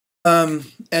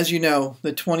As you know,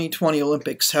 the 2020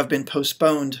 Olympics have been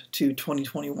postponed to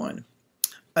 2021.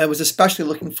 I was especially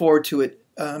looking forward to it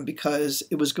because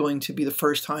it was going to be the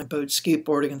first time both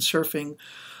skateboarding and surfing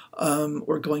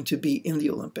were going to be in the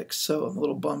Olympics. So I'm a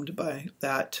little bummed by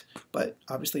that, but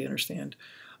obviously I understand.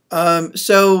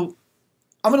 So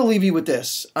I'm going to leave you with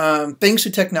this. Thanks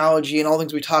to technology and all the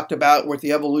things we talked about with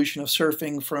the evolution of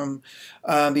surfing from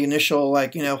the initial,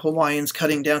 like, Hawaiians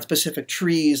cutting down specific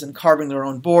trees and carving their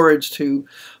own boards to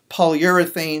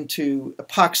polyurethane to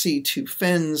epoxy to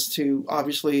fins to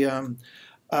obviously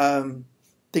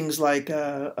things like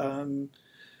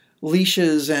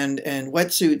leashes and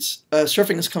wetsuits,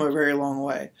 surfing has come a very long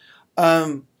way.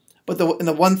 But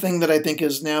the one thing that I think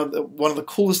is now one of the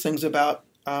coolest things about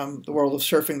the world of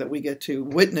surfing that we get to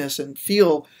witness and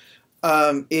feel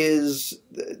is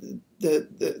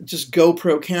the just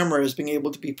GoPro cameras being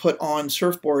able to be put on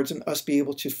surfboards and us be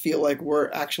able to feel like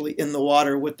we're actually in the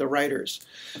water with the riders.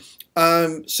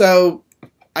 So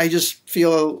I just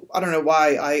feel, I don't know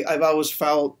why, I've always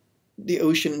felt the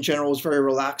ocean in general is very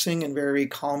relaxing and very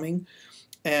calming.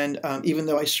 And even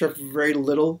though I surfed very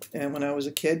little and when I was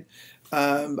a kid,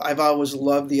 I've always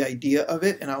loved the idea of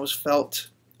it, and I always felt,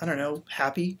 I don't know,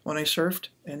 happy when I surfed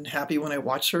and happy when I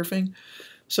watched surfing.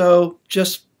 So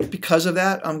just because of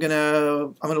that, I'm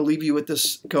gonna leave you with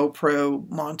this GoPro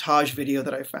montage video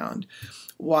that I found.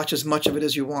 Watch as much of it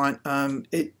as you want.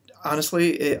 It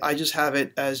honestly, I just have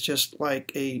it as just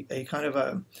like a kind of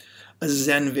a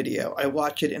Zen video. I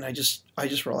watch it and I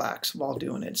just relax while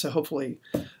doing it. So hopefully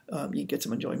you get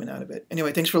some enjoyment out of it.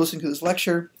 Anyway, thanks for listening to this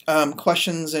lecture.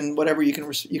 Questions and whatever you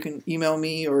can email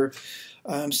me or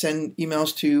send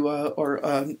emails to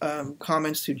or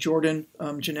comments to Jordan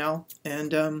Janelle,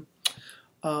 and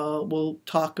we'll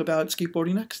talk about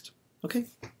skateboarding next. Okay.